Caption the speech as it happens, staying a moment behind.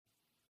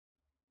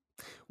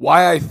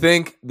Why I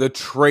think the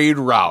trade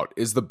route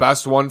is the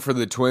best one for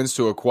the Twins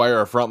to acquire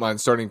a frontline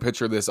starting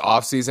pitcher this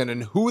offseason,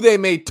 and who they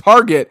may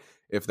target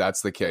if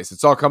that's the case.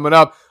 It's all coming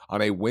up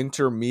on a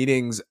winter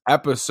meetings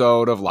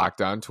episode of Locked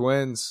On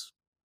Twins.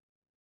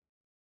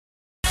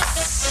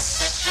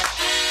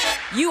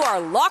 You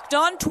are Locked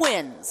On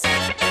Twins,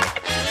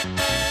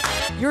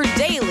 your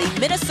daily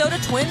Minnesota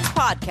Twins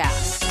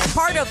podcast,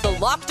 part of the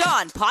Locked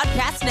On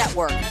Podcast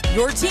Network,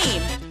 your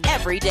team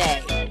every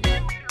day.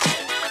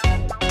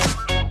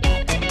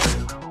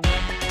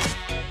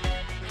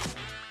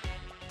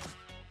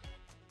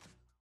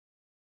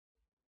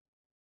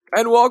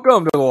 And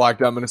welcome to the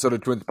Locked On Minnesota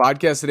Twins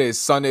podcast. Today is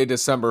Sunday,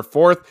 December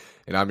 4th,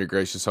 and I'm your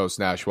gracious host,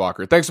 Nash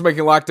Walker. Thanks for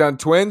making Locked On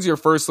Twins your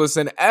first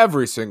listen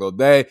every single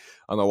day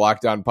on the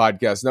Locked On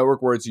Podcast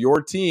Network, where it's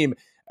your team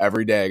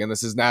every day. And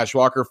this is Nash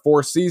Walker,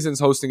 4 seasons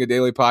hosting a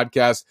daily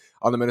podcast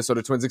on the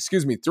Minnesota Twins.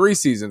 3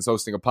 seasons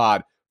hosting a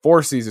pod,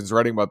 4 seasons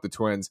writing about the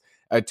Twins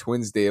at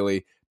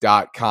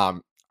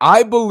twinsdaily.com.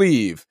 I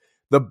believe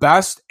the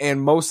best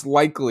and most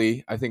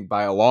likely, I think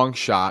by a long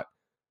shot,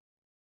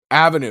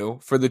 avenue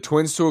for the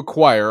Twins to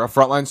acquire a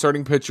frontline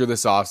starting pitcher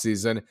this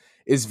offseason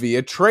is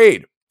via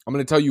trade. I'm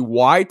going to tell you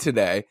why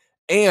today,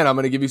 and I'm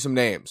going to give you some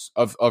names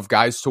of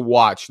guys to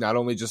watch, not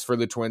only just for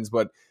the Twins,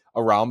 but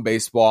around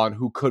baseball and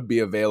who could be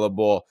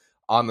available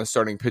on the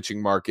starting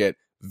pitching market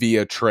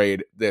via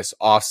trade this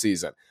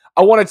offseason.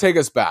 I want to take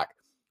us back.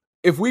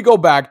 If we go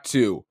back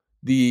to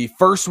the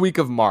first week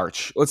of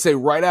March, let's say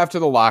right after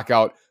the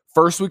lockout,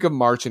 first week of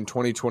March in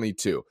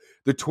 2022,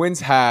 the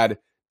Twins had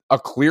a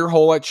clear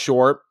hole at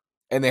short,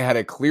 and they had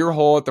a clear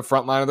hole at the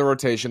front line of the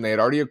rotation. They had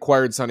already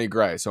acquired Sonny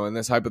Gray. So in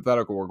this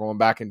hypothetical, we're going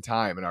back in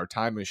time in our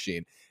time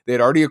machine. They had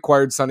already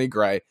acquired Sonny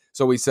Gray.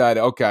 So we said,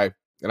 okay,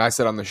 and I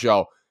said on the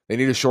show, they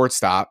need a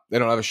shortstop. They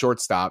don't have a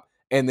shortstop,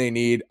 and they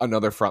need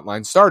another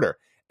frontline starter.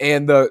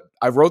 And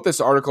I wrote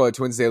this article at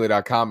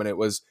twinsdaily.com, and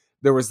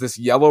there was this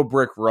yellow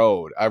brick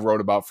road I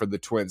wrote about for the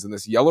Twins. And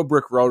this yellow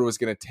brick road was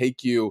going to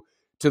take you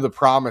to the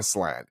promised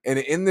land. And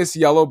in this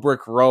yellow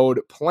brick road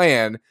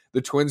plan,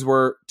 the Twins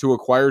were to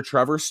acquire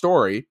Trevor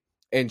Story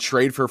and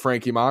trade for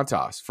Frankie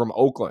Montas from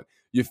Oakland.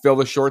 You fill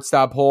the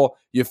shortstop hole,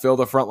 you fill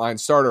the frontline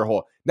starter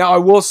hole. Now, I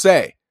will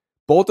say,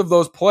 both of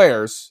those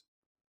players,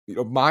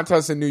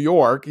 Montas in New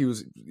York, he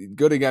was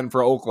good again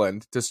for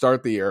Oakland to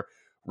start the year,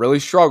 really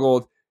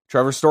struggled.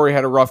 Trevor Story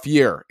had a rough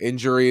year.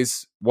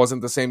 Injuries,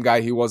 wasn't the same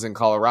guy he was in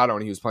Colorado,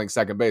 and he was playing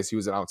second base. He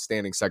was an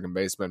outstanding second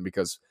baseman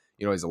because,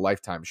 he's a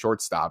lifetime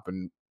shortstop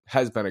and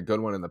has been a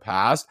good one in the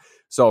past.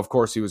 So, of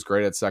course, he was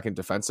great at second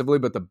defensively,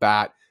 but the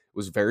bat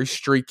was very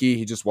streaky.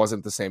 He just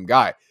wasn't the same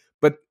guy.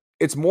 But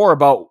it's more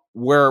about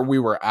where we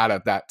were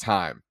at that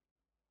time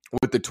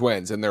with the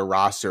Twins and their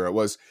roster. It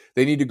was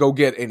they need to go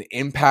get an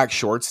impact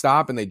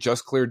shortstop, and they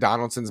just cleared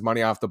Donaldson's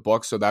money off the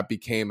books, so that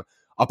became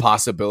a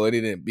possibility,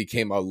 and it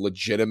became a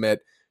legitimate,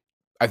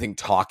 I think,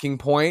 talking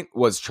point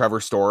was Trevor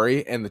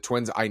Story. And the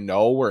Twins, I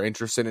know, were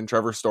interested in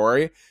Trevor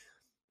Story,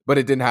 but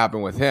it didn't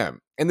happen with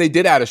him. And they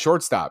did add a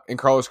shortstop in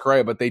Carlos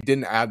Correa, but they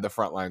didn't add the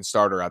frontline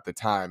starter at the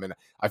time. And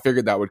I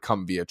figured that would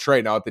come via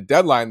trade. Now, at the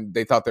deadline,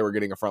 they thought they were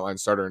getting a frontline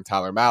starter in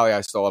Tyler Mahle.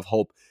 I still have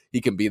hope he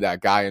can be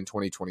that guy in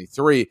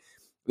 2023.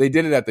 They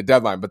did it at the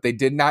deadline, but they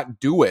did not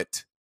do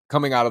it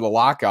coming out of the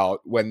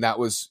lockout when that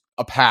was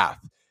a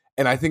path.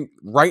 And I think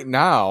right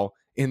now,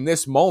 in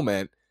this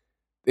moment,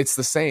 it's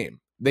the same.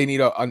 They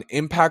need an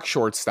impact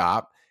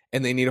shortstop,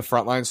 and they need a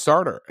frontline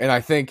starter. And I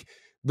think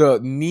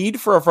the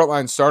need for a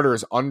frontline starter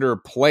is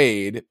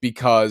underplayed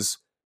because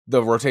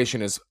the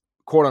rotation is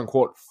quote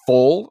unquote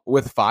full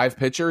with 5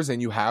 pitchers,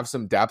 and you have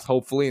some depth,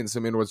 hopefully, in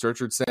Simeon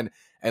Woods-Richardson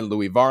and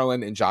Louis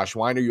Varland and Josh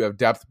Winder. You have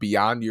depth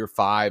beyond your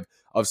 5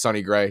 of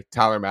Sonny Gray,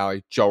 Tyler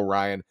Mahle, Joe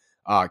Ryan,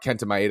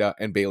 Kenta Maeda,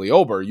 and Bailey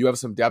Ober. You have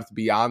some depth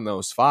beyond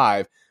those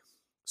 5.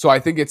 So I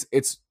think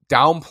it's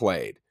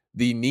downplayed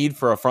the need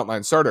for a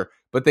frontline starter,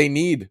 but they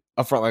need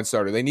a frontline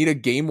starter. They need a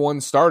game 1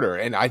 starter.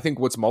 And I think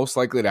what's most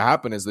likely to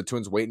happen is the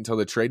Twins wait until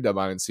the trade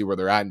deadline and see where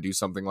they're at and do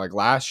something like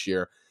last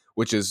year,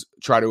 which is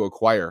try to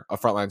acquire a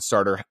frontline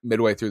starter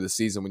midway through the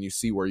season when you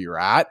see where you're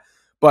at.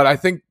 But I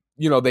think,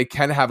 they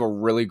can have a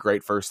really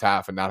great first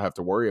half and not have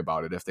to worry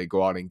about it if they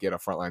go out and get a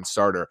frontline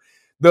starter.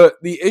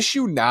 The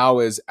issue now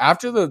is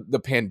after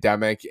the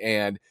pandemic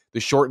and the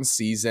shortened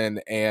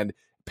season and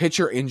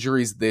pitcher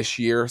injuries this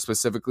year,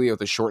 specifically with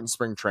the shortened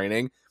spring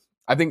training,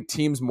 I think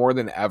teams more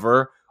than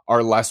ever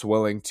are less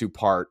willing to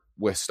part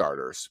with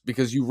starters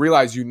because you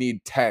realize you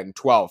need 10,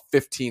 12,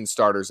 15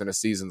 starters in a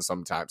season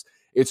sometimes.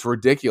 It's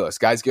ridiculous.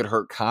 Guys get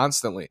hurt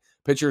constantly.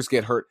 Pitchers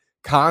get hurt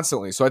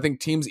constantly. So I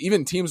think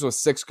even teams with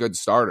 6 good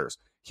starters,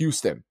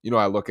 Houston,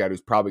 I look at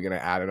who's probably going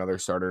to add another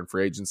starter in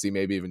free agency,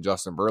 maybe even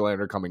Justin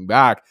Verlander coming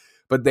back,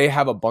 but they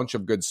have a bunch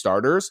of good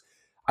starters.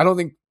 I don't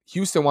think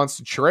Houston wants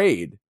to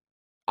trade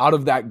out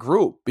of that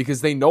group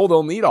because they know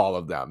they'll need all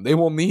of them. They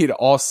will need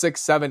all 6,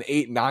 7,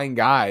 8, 9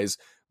 guys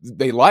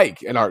they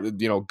like and are,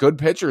 good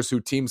pitchers who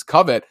teams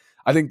covet.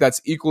 I think that's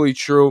equally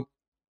true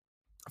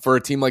for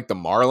a team like the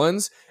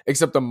Marlins,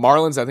 except the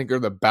Marlins, I think, are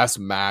the best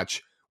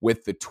match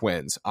with the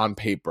Twins on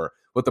paper.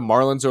 What the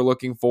Marlins are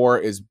looking for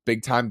is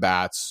big time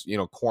bats,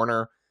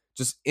 corner,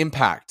 just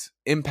impact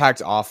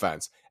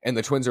offense. And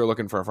the Twins are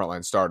looking for a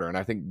frontline starter. And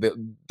I think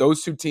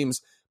those two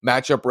teams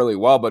match up really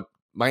well. But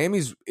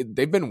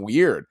they've been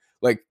weird.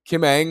 Like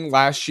Kim Ng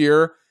last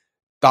year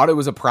thought it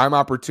was a prime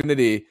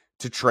opportunity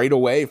to trade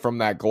away from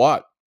that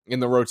glut in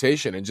the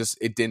rotation, and just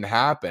it didn't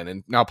happen.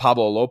 And now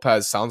Pablo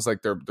Lopez sounds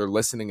like they're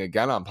listening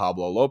again on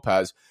Pablo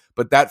Lopez,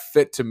 but that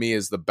fit to me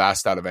is the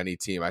best out of any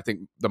team. I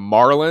think the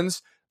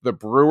Marlins, the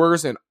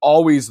Brewers, and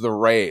always the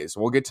Rays.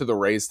 We'll get to the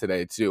Rays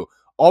today too.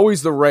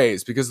 Always the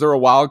Rays because they're a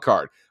wild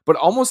card. But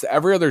almost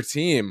every other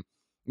team,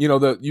 you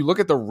look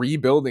at the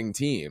rebuilding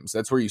teams.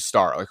 That's where you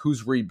start. Like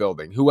who's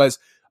rebuilding? Who has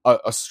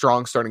a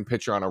strong starting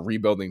pitcher on a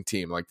rebuilding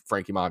team, like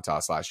Frankie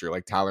Montas last year,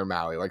 like Tyler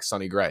Mahle, like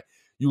Sonny Gray.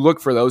 You look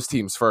for those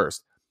teams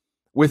first.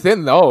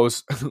 Within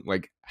those,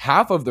 like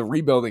half of the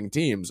rebuilding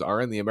teams are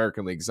in the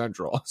American League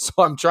Central. So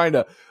I'm trying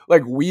to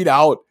weed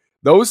out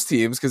those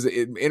teams because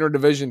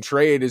interdivision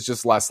trade is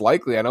just less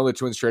likely. I know the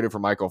Twins traded for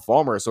Michael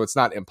Fulmer, so it's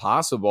not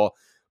impossible,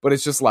 but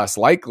it's just less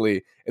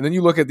likely. And then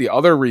you look at the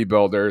other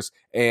rebuilders,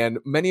 and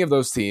many of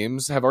those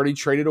teams have already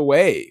traded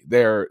away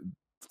their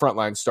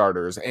frontline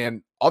starters.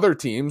 And other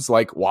teams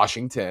like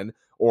Washington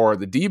or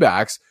the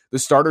D-backs, the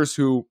starters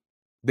who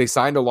they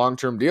signed to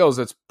long-term deals,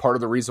 that's part of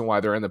the reason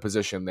why they're in the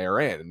position they're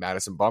in.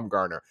 Madison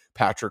Bumgarner,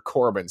 Patrick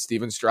Corbin,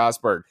 Steven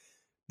Strasburg.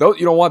 You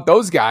don't want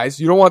those guys.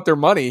 You don't want their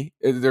money,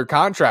 their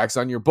contracts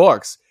on your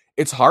books.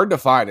 It's hard to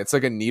find. It's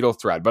like a needle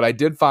thread. But I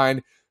did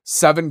find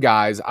 7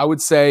 guys. I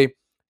would say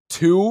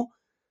 2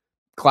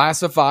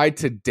 classified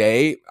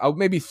today,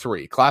 maybe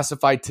 3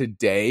 classified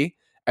today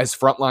as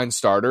frontline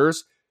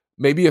starters.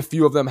 Maybe a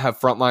few of them have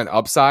frontline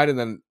upside, and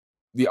then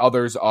the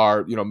others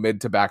are, mid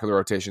to back of the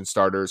rotation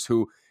starters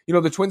who,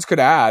 the Twins could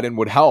add and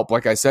would help.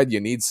 Like I said, you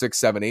need 6,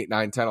 7, 8,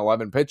 9, 10,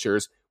 11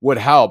 pitchers would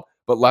help,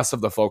 but less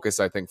of the focus,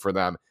 I think, for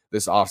them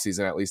this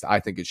offseason. At least I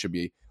think it should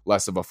be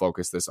less of a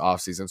focus this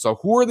offseason. So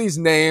who are these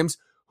names?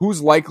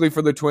 Who's likely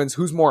for the Twins?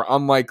 Who's more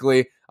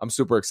unlikely? I'm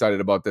super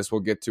excited about this.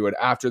 We'll get to it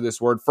after this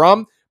word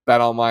from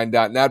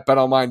BetOnline.net.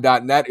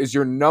 BetOnline.net is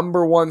your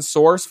number one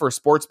source for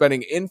sports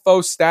betting info,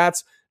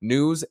 stats,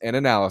 news, and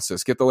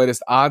analysis. Get the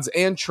latest odds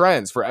and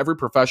trends for every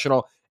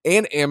professional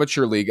and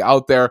amateur league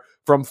out there,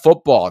 from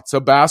football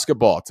to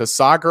basketball to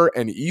soccer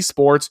and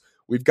esports.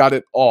 We've got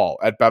it all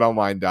at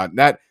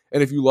BetOnline.net.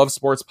 And if you love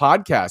sports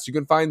podcasts, you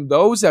can find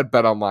those at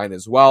BetOnline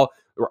as well.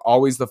 They're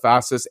always the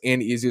fastest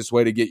and easiest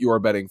way to get your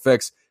betting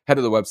fix. Head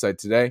to the website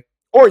today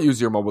or use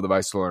your mobile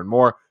device to learn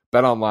more.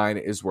 BetOnline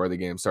is where the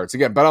game starts.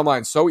 Again,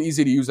 BetOnline is so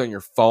easy to use on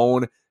your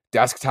phone,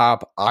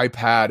 desktop,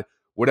 iPad,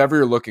 whatever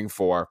you're looking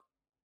for.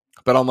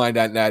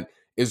 BetOnline.net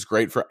is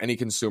great for any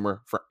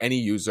consumer, for any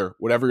user,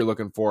 whatever you're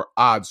looking for.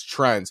 Odds,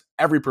 trends,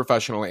 every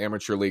professional and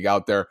amateur league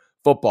out there.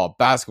 Football,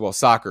 basketball,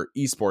 soccer,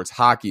 esports,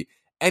 hockey,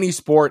 any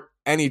sport,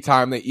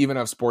 anytime. They even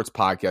have sports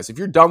podcasts. If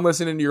you're done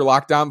listening to your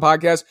Lockdown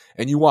podcast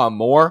and you want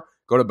more,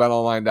 go to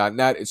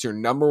BetOnline.net. It's your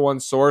number one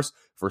source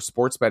for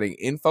sports betting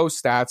info,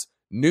 stats,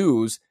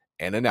 news,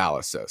 and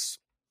analysis.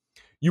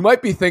 You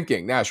might be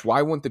thinking, Nash,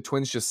 why wouldn't the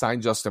Twins just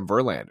sign Justin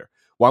Verlander?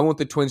 Why won't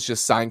the Twins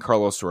just sign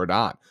Carlos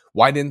Rodon?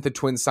 Why didn't the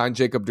Twins sign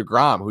Jacob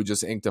deGrom, who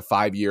just inked a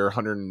 5-year,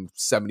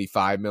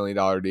 $175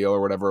 million deal or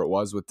whatever it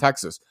was with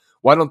Texas?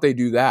 Why don't they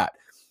do that?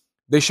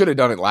 They should have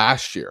done it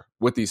last year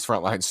with these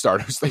frontline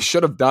starters. They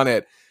should have done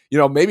it,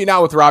 maybe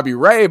not with Robbie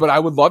Ray, but I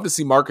would love to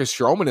see Marcus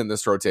Stroman in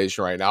this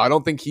rotation right now. I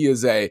don't think he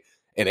is an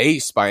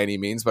ace by any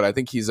means, but I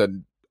think he's a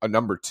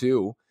number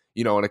 2,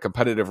 in a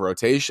competitive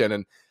rotation.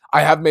 And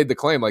I have made the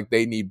claim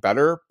they need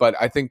better, but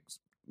I think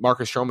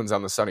Marcus Stroman's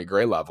on the Sonny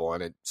Gray level,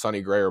 and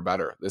Sonny Gray or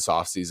better this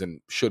offseason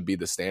should be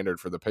the standard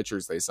for the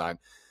pitchers they sign.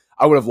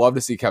 I would have loved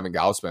to see Kevin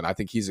Gausman. I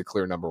think he's a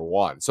clear number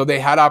 1. So they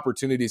had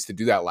opportunities to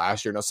do that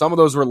last year. Now, some of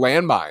those were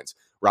landmines.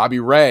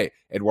 Robbie Ray,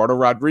 Eduardo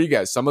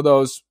Rodriguez, some of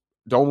those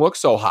don't look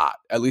so hot,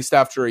 at least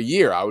after a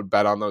year. I would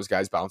bet on those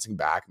guys bouncing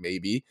back,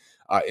 maybe.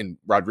 In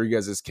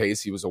Rodriguez's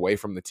case, he was away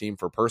from the team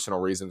for personal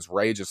reasons.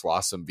 Ray just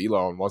lost some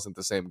velo and wasn't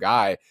the same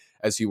guy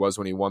as he was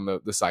when he won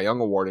the Cy Young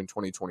Award in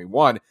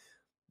 2021.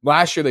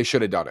 Last year, they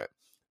should have done it.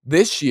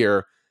 This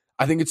year,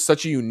 I think it's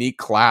such a unique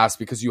class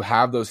because you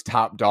have those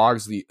top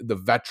dogs, the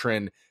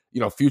veteran,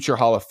 future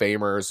Hall of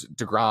Famers.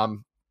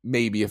 DeGrom,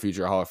 maybe a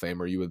future Hall of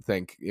Famer, you would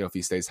think, if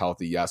he stays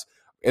healthy, yes.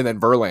 And then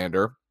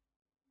Verlander,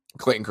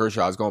 Clayton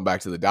Kershaw is going back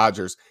to the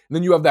Dodgers. And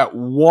then you have that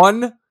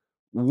one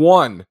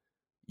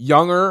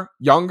younger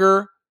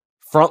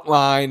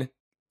frontline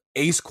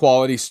ace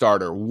quality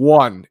starter,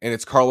 and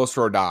it's Carlos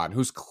Rodon,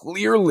 who's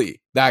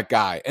clearly that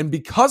guy. And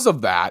because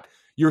of that,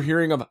 you're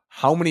hearing of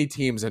how many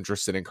teams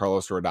interested in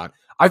Carlos Rodon.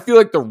 I feel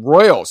like the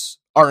Royals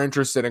are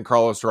interested in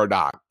Carlos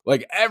Rodon.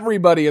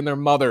 Everybody and their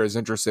mother is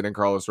interested in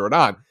Carlos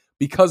Rodon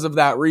because of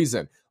that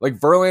reason.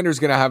 Verlander's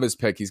going to have his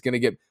pick. He's going to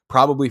get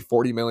probably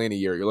 $40 million a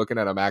year. You're looking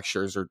at a Max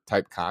Scherzer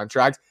type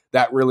contract.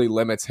 That really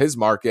limits his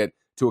market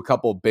to a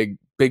couple big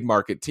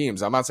market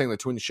teams. I'm not saying the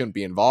Twins shouldn't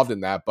be involved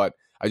in that, but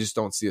I just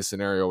don't see a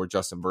scenario where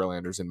Justin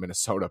Verlander's in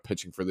Minnesota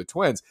pitching for the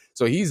Twins.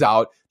 So he's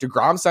out.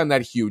 DeGrom signed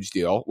that huge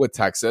deal with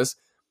Texas.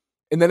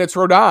 And then it's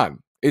Rodon.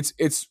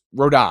 It's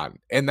Rodon.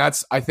 And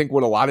that's, I think,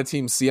 what a lot of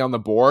teams see on the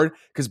board,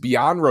 because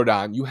beyond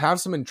Rodon, you have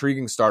some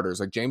intriguing starters.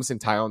 Like Jameson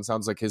Taillon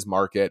sounds like his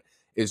market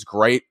is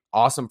great.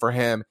 Awesome for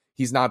him.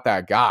 He's not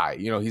that guy.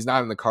 He's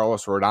not in the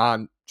Carlos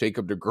Rodon,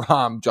 Jacob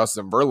deGrom,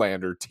 Justin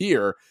Verlander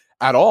tier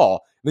at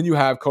all. Then you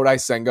have Kodai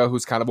Senga,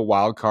 who's kind of a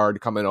wild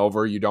card coming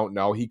over. You don't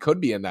know. He could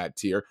be in that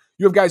tier.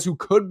 You have guys who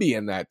could be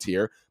in that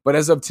tier, but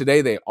as of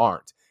today, they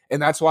aren't.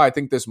 And that's why I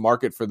think this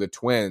market for the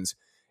Twins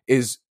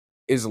is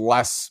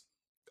less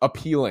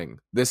appealing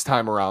this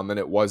time around than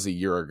it was a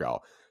year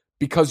ago,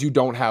 because you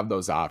don't have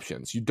those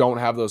options. You don't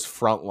have those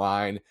front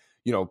line,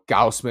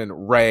 Gausman,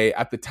 Ray.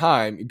 At the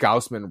time,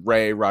 Gausman,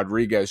 Ray,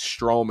 Rodriguez,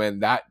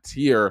 Stroman, that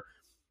tier,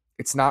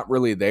 it's not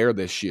really there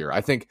this year.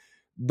 I think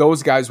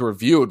those guys were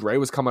viewed. Ray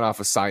was coming off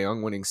a Cy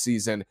Young winning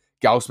season.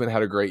 Gausman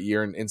had a great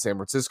year in San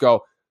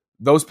Francisco.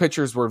 Those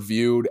pitchers were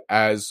viewed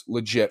as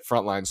legit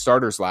frontline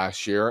starters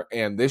last year.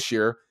 And this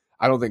year,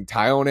 I don't think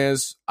Taillon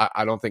is.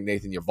 I don't think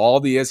Nathan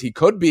Eovaldi is. He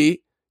could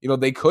be.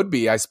 They could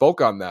be. I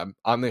spoke on them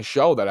on this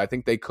show that I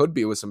think they could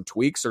be with some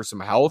tweaks or some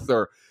health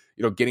or,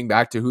 getting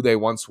back to who they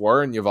once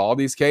were in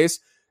Eovaldi's case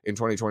in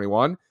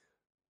 2021.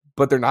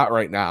 But they're not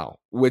right now,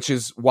 which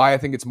is why I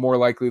think it's more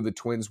likely the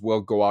Twins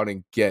will go out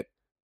and get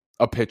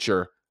a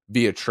pitcher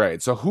via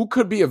trade. So who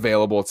could be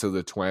available to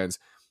the Twins?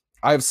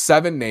 I have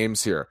 7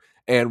 names here,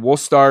 and we'll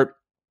start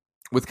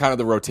with kind of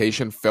the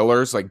rotation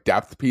fillers, like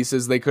depth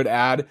pieces they could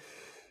add.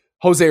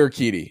 Jose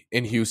Urquidy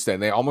in Houston.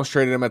 They almost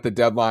traded him at the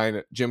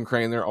deadline. Jim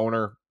Crane, their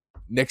owner,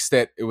 nixed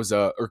it. It was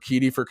a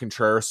Urquidy for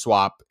Contreras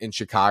swap in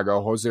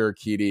Chicago. Jose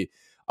Urquidy,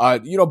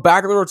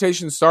 back of the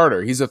rotation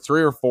starter. He's a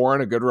 3 or 4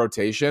 in a good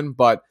rotation,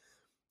 but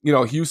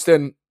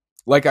Houston,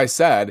 like I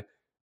said,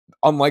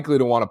 unlikely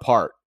to want to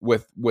part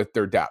with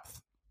their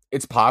depth.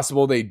 It's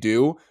possible they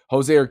do.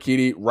 Jose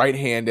Urquidy,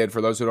 right-handed,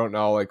 for those who don't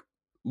know, like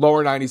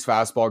lower 90s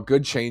fastball,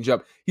 good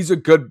changeup. He's a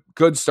good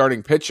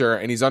starting pitcher,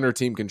 and he's under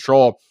team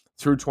control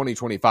through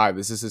 2025.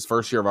 This is his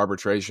first year of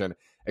arbitration,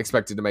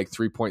 expected to make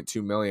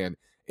 $3.2 million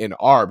in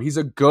ARB. He's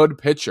a good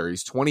pitcher.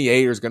 He's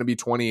 28 or is going to be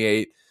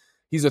 28.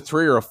 He's a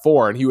 3 or a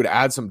 4, and he would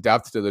add some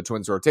depth to the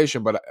Twins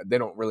rotation, but they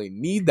don't really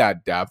need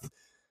that depth.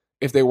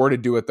 If they were to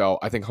do it, though,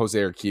 I think Jose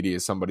Urquidy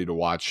is somebody to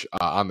watch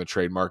on the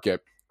trade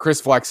market. Chris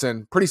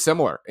Flexen, pretty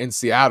similar in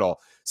Seattle.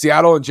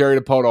 Seattle and Jerry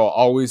Dipoto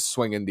always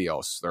swinging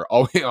deals. They're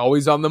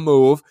always on the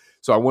move,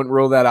 so I wouldn't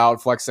rule that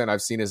out. Flexen,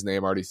 I've seen his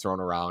name already thrown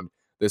around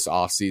this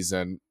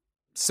offseason.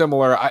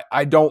 Similar,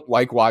 I don't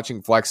like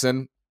watching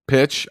Flexen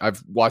pitch.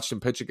 I've watched him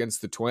pitch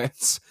against the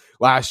Twins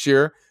last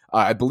year.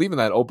 I believe in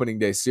that opening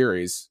day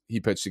series, he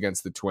pitched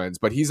against the Twins,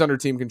 but he's under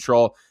team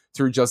control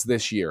through just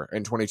this year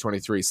in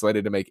 2023,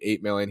 slated to make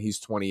 $8 million. He's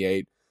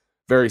 28.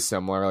 Very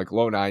similar, like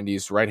low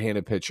 90s,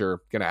 right-handed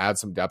pitcher, going to add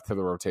some depth to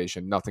the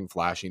rotation. Nothing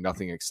flashy,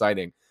 nothing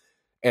exciting.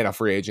 And a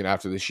free agent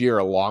after this year,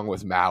 along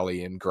with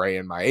Malley and Gray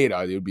and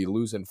Maeda, you'd be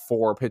losing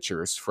 4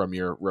 pitchers from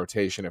your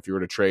rotation if you were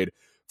to trade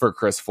for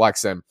Chris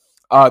Flexen.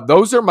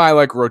 Those are my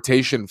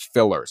rotation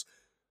fillers.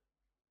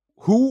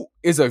 Who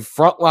is a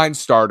frontline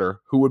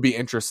starter who would be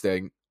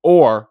interesting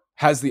or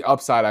has the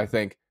upside, I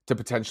think, to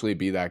potentially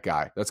be that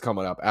guy? That's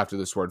coming up after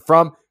this word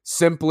from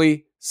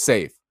Simply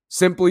Safe.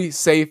 Simply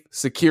Safe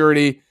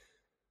Security.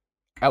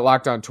 At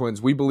Locked On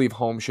Twins, we believe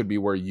home should be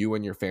where you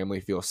and your family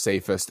feel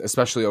safest,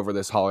 especially over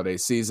this holiday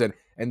season.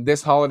 And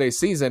this holiday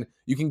season,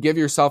 you can give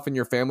yourself and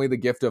your family the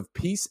gift of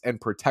peace and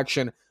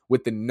protection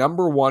with the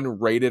 #1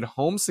 rated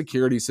home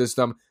security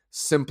system,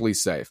 Simply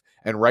Safe.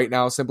 And right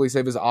now, Simply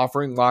Safe is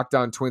offering Locked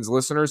On Twins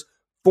listeners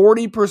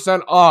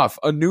 40% off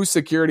a new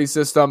security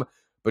system.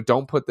 But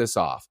don't put this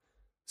off.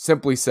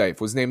 Simply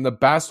Safe was named the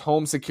best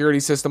home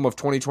security system of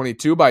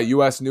 2022 by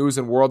U.S. News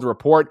and World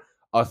Report,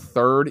 a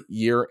 3rd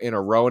year in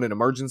a row. In an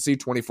emergency,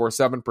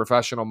 24/7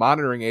 professional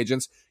monitoring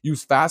agents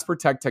use Fast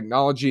Protect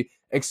technology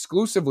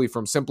exclusively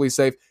from Simply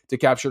Safe to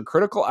capture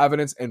critical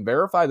evidence and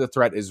verify the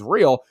threat is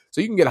real,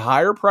 so you can get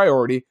higher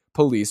priority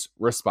police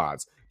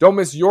response. Don't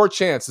miss your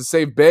chance to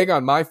save big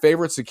on my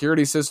favorite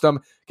security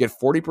system. Get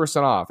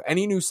 40% off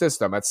any new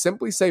system at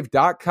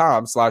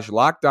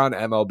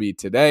simplysafe.com/LockedOnMLB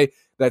today.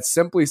 That's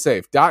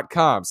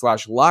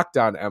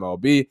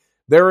simplysafe.com/LockedOnMLB.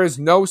 There is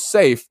no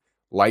safe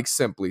like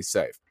Simply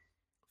Safe.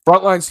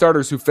 Frontline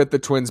starters who fit the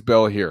Twins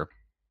bill here.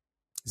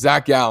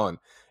 Zach Gallen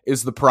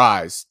is the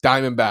prize.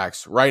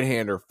 Diamondbacks,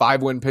 right-hander,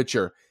 5-win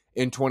pitcher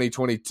in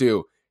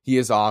 2022. He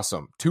is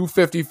awesome.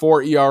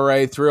 2.54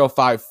 ERA,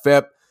 3.05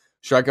 FIP.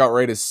 Strikeout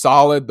rate is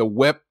solid. The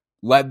whip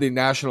led the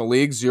National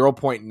League,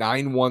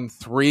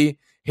 0.913.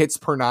 Hits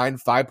per 9,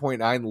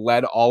 5.9,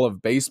 led all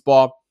of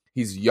baseball.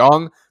 He's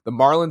young. The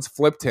Marlins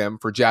flipped him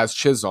for Jazz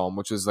Chisholm,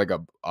 which is like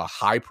a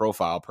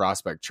high-profile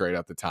prospect trade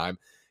at the time.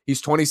 He's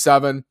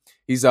 27.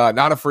 He's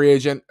not a free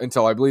agent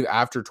until, I believe,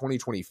 after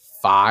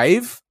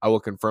 2025. I will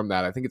confirm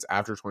that. I think it's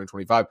after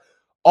 2025.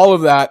 All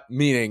of that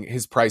meaning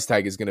his price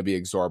tag is going to be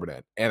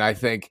exorbitant. And I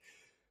think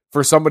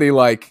for somebody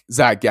like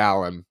Zach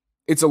Gallen,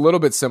 it's a little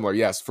bit similar.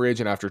 Yes, free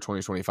agent after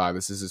 2025.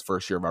 This is his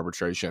first year of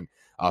arbitration.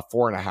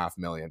 $4.5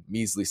 million,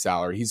 measly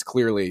salary. He's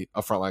clearly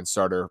a frontline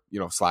starter,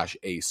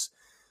 / ace.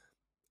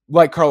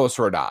 Like Carlos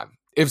Rodon.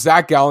 If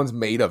Zach Gallen's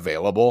made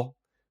available,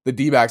 the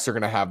D-backs are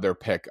going to have their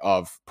pick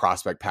of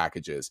prospect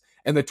packages.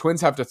 And the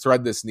Twins have to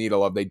thread this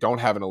needle of they don't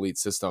have an elite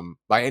system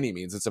by any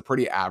means. It's a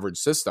pretty average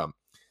system.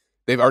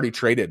 They've already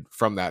traded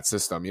from that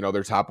system.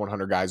 Their top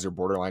 100 guys are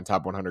borderline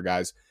top 100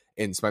 guys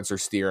in Spencer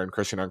Steer and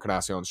Christian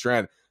Encarnacion and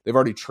Strand. They've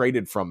already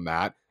traded from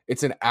that.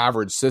 It's an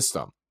average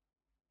system.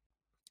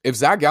 If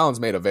Zach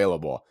Gallen's made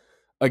available,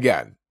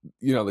 again,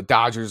 the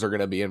Dodgers are going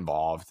to be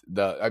involved.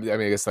 I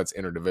guess that's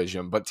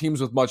interdivision, but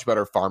teams with much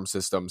better farm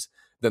systems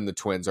than the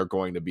Twins are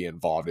going to be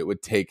involved. It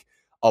would take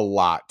a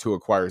lot to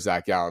acquire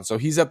Zach Gallen. So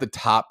he's at the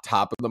top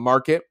of the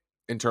market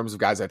in terms of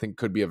guys I think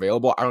could be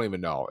available. I don't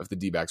even know if the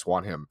D-backs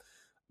want him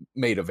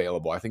made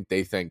available. I think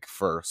they think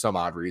for some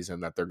odd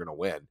reason that they're going to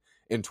win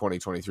in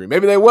 2023.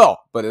 Maybe they will,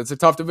 but it's a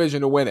tough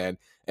division to win in,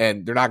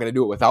 and they're not going to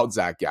do it without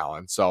Zach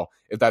Gallen. So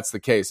if that's the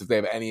case, if they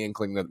have any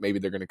inkling that maybe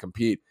they're going to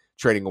compete,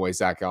 trading away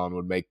Zach Gallen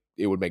would make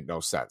no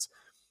sense.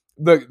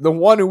 The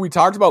one who we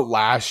talked about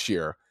last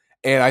year,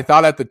 and I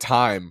thought at the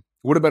time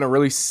would have been a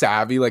really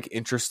savvy,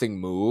 interesting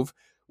move,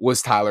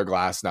 was Tyler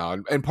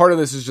Glasnow. And part of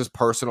this is just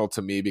personal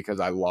to me because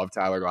I love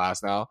Tyler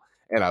Glasnow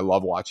and I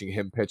love watching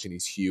him pitch, and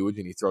he's huge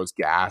and he throws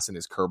gas and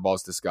his curveball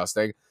is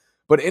disgusting.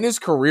 But in his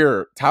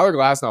career, Tyler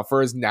Glasnow,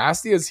 for as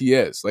nasty as he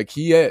is,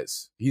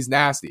 he's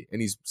nasty,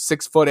 and he's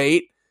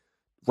 6'8",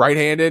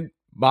 right-handed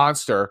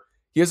monster.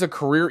 He has a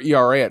career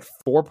ERA at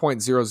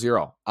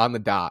 4.00 on the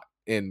dot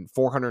in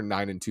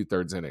 409 and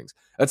 2/3 innings.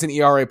 That's an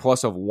ERA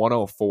plus of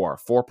 104,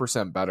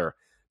 4% better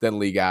than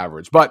league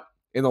average. But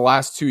in the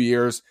last 2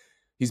 years,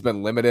 he's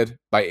been limited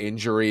by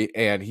injury,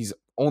 and he's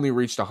only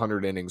reached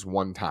 100 innings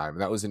one time.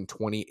 That was in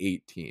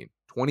 2018.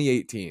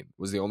 2018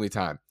 was the only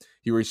time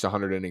he reached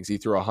 100 innings. He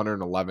threw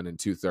 111 and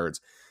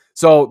 2/3.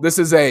 So this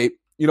is a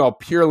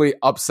purely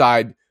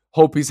upside,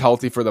 hope he's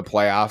healthy for the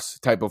playoffs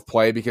type of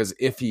play, because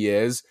if he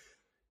is,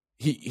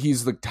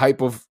 he's the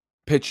type of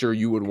pitcher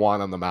you would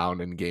want on the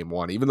mound in game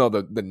one. Even though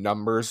the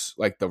numbers,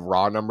 the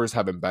raw numbers,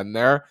 haven't been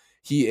there,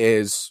 he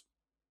is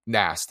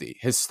nasty.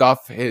 His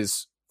stuff,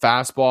 his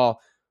fastball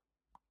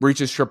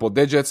reaches triple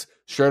digits,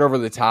 straight over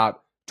the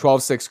top,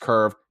 12-6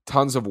 curve,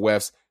 tons of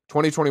whiffs.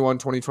 2021,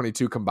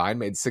 2022 combined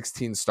made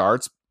 16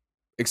 starts.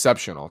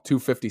 Exceptional.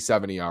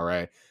 2.57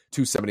 ERA,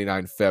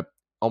 2.79 FIP,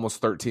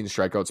 almost 13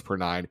 strikeouts per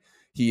 9.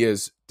 He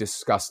is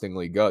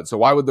disgustingly good. So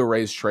why would the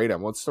Rays trade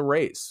him? Well, it's the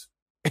Rays.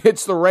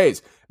 It's the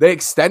Rays. They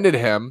extended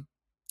him,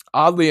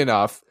 oddly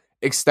enough,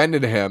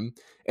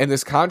 and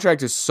this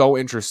contract is so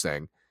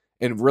interesting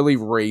and really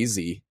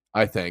razy,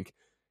 I think.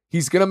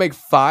 He's going to make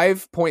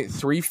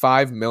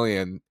 $5.35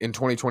 million in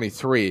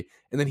 2023,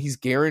 and then he's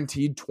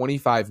guaranteed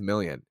 $25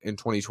 million in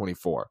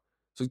 2024.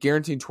 So he's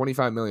guaranteed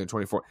 $25 million in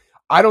 2024.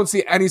 I don't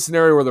see any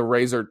scenario where the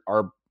Rays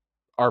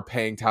are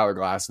paying Tyler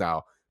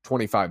Glasnow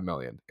 $25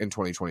 million in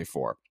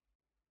 2024.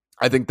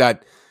 I think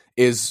that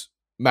is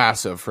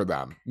massive for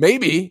them.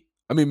 Maybe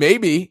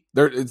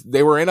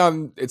they were in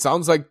on. It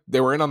sounds like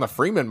they were in on the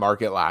Freeman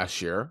market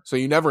last year, so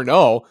you never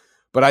know.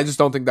 But I just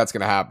don't think that's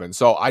going to happen.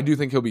 So I do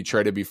think he'll be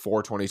traded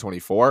before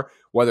 2024.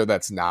 Whether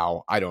that's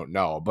now, I don't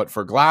know. But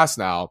for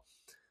Glasnow,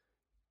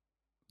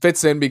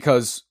 fits in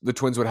because the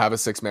Twins would have a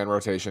 6-man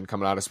rotation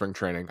coming out of spring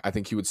training. I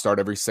think he would start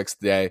every 6th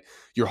day.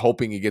 You're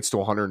hoping he gets to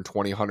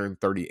 120,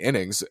 130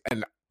 innings.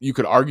 And you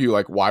could argue,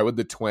 why would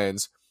the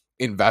Twins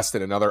invest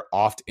in another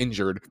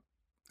oft-injured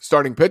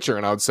starting pitcher?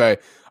 And I would say,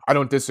 I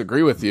don't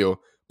disagree with you,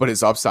 but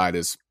his upside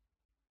is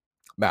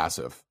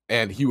massive.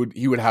 And he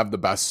would have the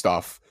best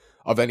stuff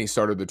of any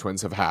starter the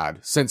Twins have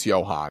had since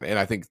Johan. And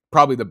I think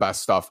probably the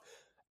best stuff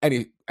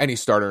any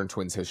starter in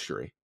Twins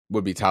history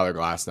would be Tyler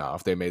Glasnow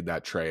if they made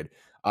that trade.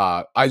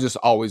 I just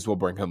always will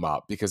bring him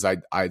up because I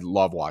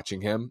love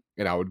watching him,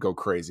 and I would go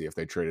crazy if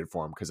they traded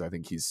for him because I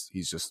think he's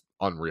just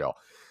unreal.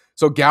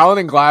 So Gallen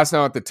and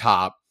Glasnow at the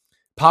top.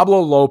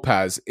 Pablo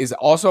Lopez is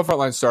also a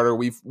frontline starter.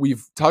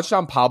 We've touched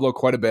on Pablo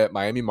quite a bit.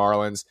 Miami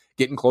Marlins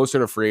getting closer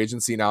to free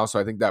agency now, so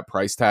I think that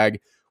price tag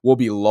will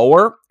be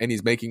lower, and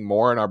he's making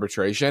more in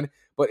arbitration.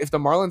 But if the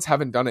Marlins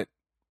haven't done it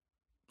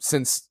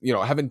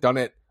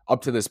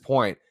up to this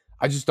point,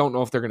 I just don't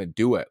know if they're going to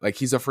do it.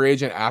 He's a free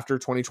agent after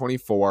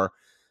 2024.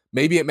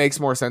 Maybe it makes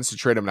more sense to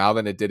trade him now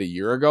than it did a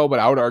year ago, but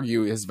I would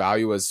argue his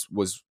value was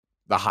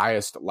the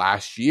highest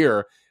last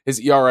year. His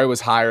ERA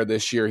was higher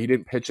this year. He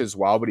didn't pitch as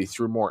well, but he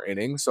threw more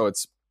innings. So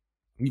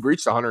he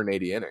reached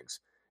 180 innings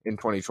in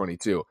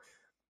 2022.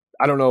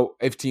 I don't know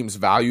if teams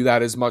value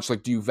that as much.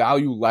 Do you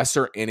value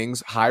lesser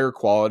innings, higher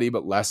quality,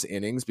 but less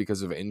innings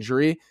because of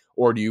injury?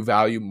 Or do you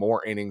value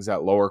more innings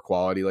at lower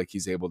quality,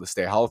 he's able to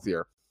stay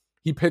healthier?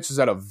 He pitches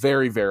at a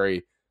very,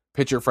 very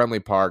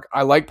pitcher-friendly park.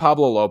 I like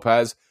Pablo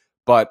Lopez,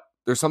 but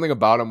there's something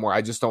about him where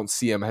I just don't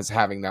see him as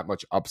having that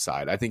much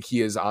upside. I think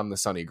he is on the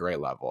Sonny Gray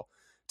level,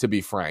 to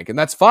be frank. And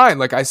that's fine.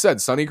 Like I said,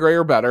 Sonny Gray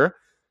or better.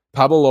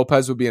 Pablo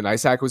Lopez would be a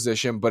nice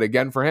acquisition, but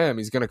again, for him,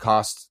 he's going to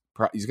cost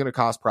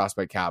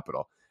prospect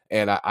capital.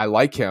 And I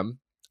like him.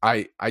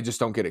 I just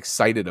don't get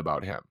excited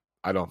about him,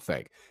 I don't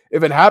think.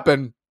 If it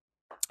happened,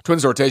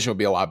 Twins rotation would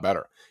be a lot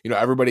better.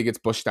 Everybody gets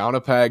pushed down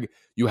a peg.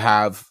 You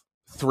have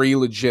 3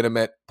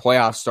 legitimate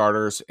playoff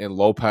starters in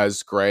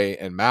Lopez, Gray,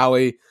 and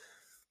Malley.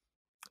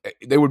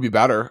 they would be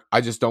better.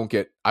 I don't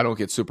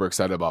get super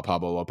excited about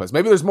Pablo Lopez.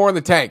 Maybe there's more in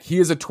the tank. He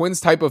is a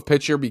Twins type of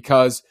pitcher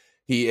because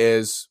he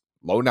is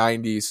low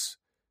 90s,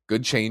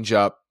 good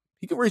changeup.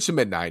 He can reach the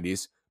mid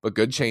 90s, but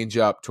good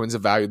changeup. Twins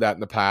have valued that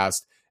in the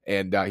past,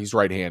 and he's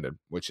right-handed,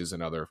 which is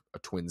a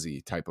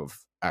Twinsy type of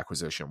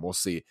acquisition. We'll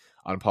see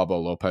on Pablo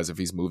Lopez if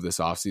he's moved this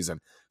offseason.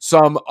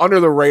 Some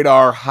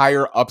under-the-radar,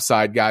 higher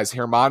upside guys.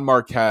 German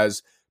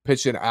Marquez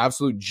pitched an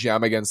absolute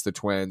gem against the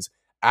Twins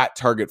at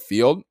Target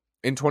Field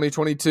in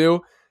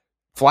 2022.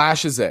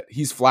 Flashes it.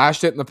 He's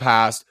flashed it in the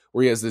past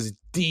where he has this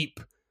deep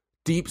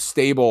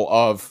stable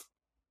of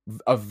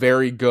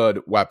very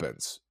good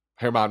weapons.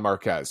 German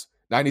Marquez,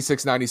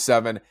 96,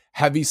 97,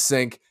 heavy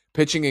sink,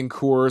 pitching in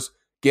Coors.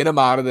 Get him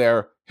out of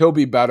there. He'll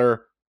be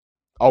better.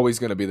 Always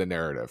going to be the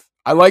narrative.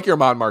 I like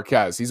German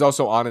Marquez. He's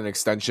also on an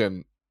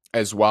extension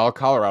as well.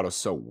 Colorado's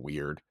so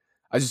weird.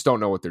 I just don't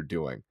know what they're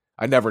doing.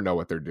 I never know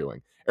what they're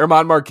doing.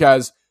 German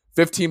Marquez,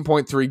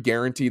 15.3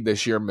 guaranteed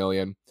this year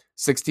million,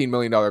 $16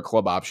 million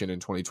club option in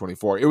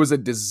 2024. It was a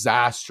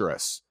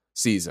disastrous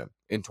season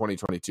in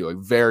 2022. Like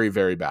very,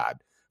 very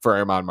bad for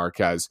German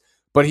Marquez.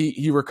 But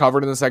he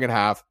recovered in the second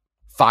half,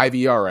 5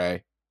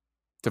 ERA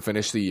to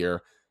finish the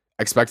year.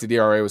 Expected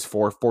ERA was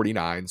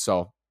 4.49,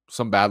 so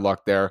some bad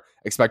luck there.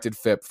 Expected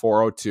FIP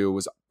 4.02,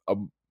 was a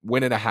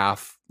win and a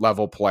half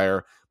level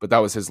player, but that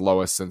was his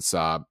lowest since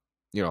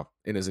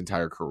in his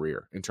entire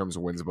career in terms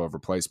of wins above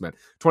replacement.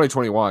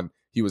 2021,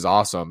 he was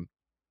awesome.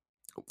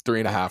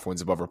 3.5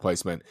 wins above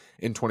replacement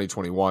in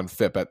 2021,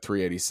 FIP at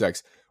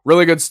 386.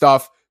 Really good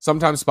stuff.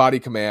 Sometimes spotty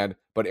command,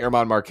 but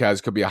German Marquez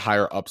could be a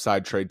higher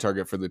upside trade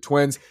target for the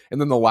Twins. And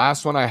then the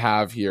last one I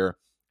have here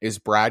is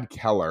Brad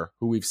Keller,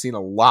 who we've seen a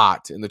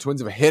lot, and the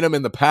Twins have hit him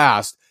in the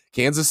past.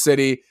 Kansas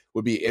City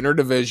would be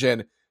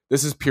interdivision.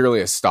 This is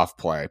purely a stuff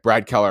play.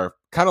 Brad Keller,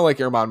 kind of like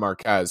German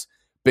Marquez,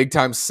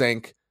 big-time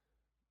sink.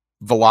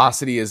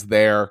 Velocity is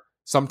there.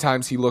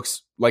 Sometimes he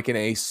looks like an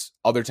ace.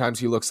 Other times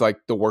he looks like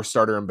the worst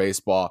starter in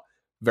baseball,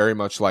 very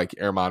much like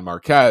German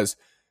Marquez.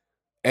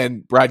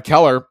 And Brad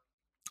Keller,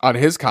 on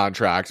his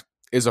contract,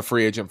 is a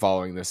free agent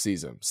following this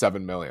season,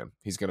 $7 million.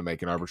 He's going to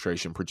make an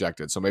arbitration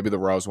projected. So maybe the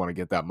Royals want to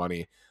get that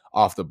money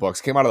off the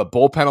books. Came out of the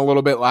bullpen a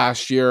little bit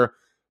last year,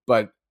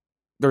 but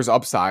there's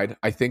upside,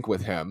 I think,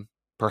 with him.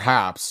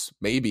 Perhaps,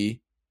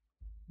 maybe.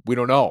 We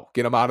don't know.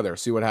 Get him out of there.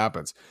 See what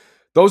happens.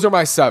 Those are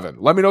my 7.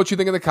 Let me know what you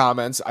think in the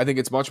comments. I think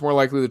it's much more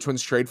likely the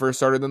Twins trade for a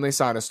starter than they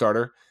sign a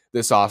starter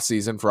this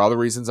offseason for all the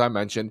reasons I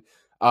mentioned.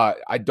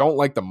 I don't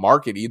like the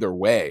market either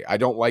way. I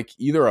don't like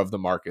either of the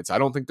markets. I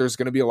don't think there's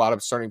going to be a lot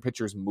of starting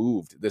pitchers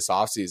moved this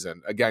offseason.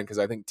 Again, because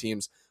I think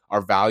teams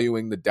are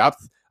valuing the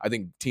depth. I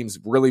think teams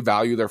really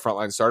value their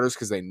frontline starters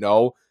because they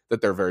know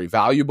that they're very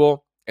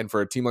valuable. And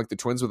for a team like the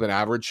Twins with an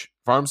average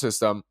farm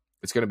system,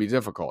 it's going to be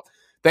difficult.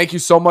 Thank you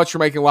so much for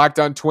making Locked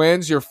On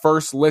Twins your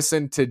first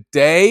listen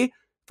today.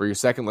 For your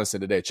second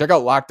listen today, check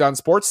out Locked On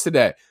Sports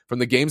Today. From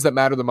the games that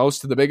matter the most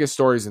to the biggest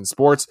stories in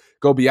sports,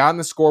 go beyond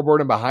the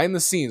scoreboard and behind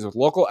the scenes with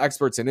local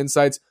experts and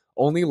insights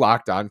only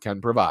Locked On can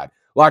provide.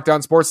 Locked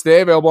On Sports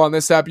Today, available on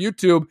this app,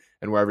 YouTube,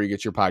 and wherever you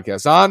get your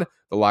podcasts on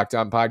the Locked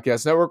On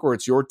Podcast Network, where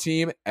it's your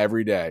team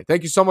every day.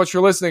 Thank you so much for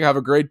listening. Have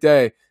a great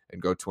day,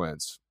 and go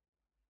Twins.